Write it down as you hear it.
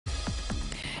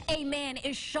A man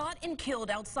is shot and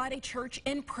killed outside a church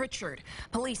in Pritchard.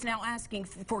 Police now asking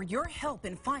for your help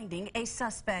in finding a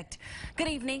suspect. Good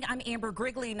evening, I'm Amber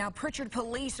Grigley. Now, Pritchard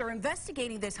police are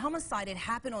investigating this homicide. It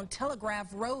happened on Telegraph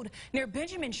Road near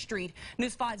Benjamin Street.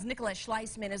 News 5's Nicolette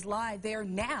Schleisman is live there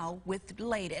now with the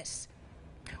latest.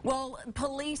 Well,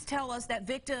 police tell us that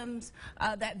victim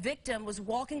was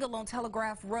walking along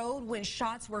Telegraph Road when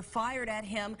shots were fired at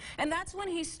him, and that's when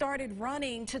he started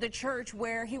running to the church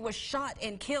where he was shot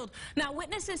and killed. Now,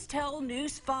 witnesses tell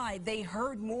News 5 they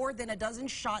heard more than a dozen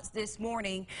shots this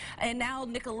morning, and now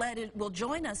Nicolette will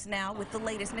join us now with the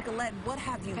latest. Nicolette, what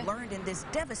have you learned in this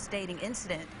devastating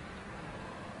incident?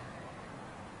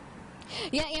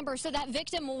 Yeah, Amber, so that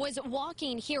victim was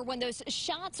walking here when those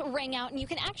shots rang out, and you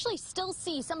can actually still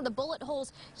see some of the bullet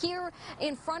holes here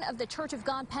in front of the Church of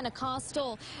God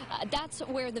Pentecostal. That's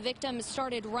where the victim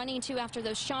started running to after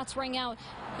those shots rang out,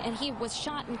 and he was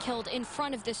shot and killed in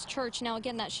front of this church. Now,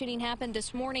 again, that shooting happened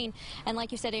this morning, and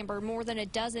like you said, Amber, more than a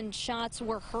dozen shots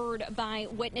were heard by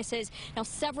witnesses. Now,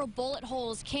 several bullet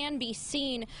holes can be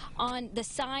seen on the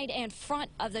side and front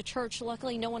of the church.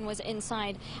 Luckily, no one was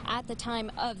inside at the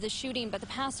time of the shooting. But the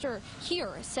pastor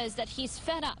here says that he's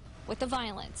fed up with the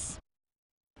violence.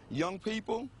 Young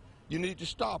people, you need to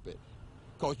stop it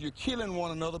because you're killing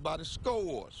one another by the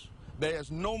scores.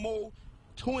 There's no more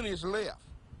 20s left.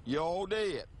 You're all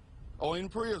dead or in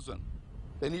prison.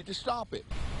 They need to stop it.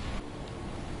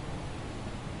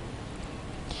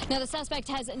 Now, the suspect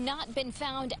has not been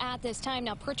found at this time.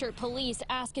 Now, Pritchard police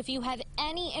ask if you have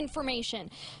any information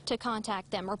to contact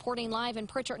them. Reporting live in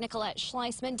Pritchard, Nicolette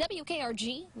Schleisman,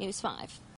 WKRG News 5.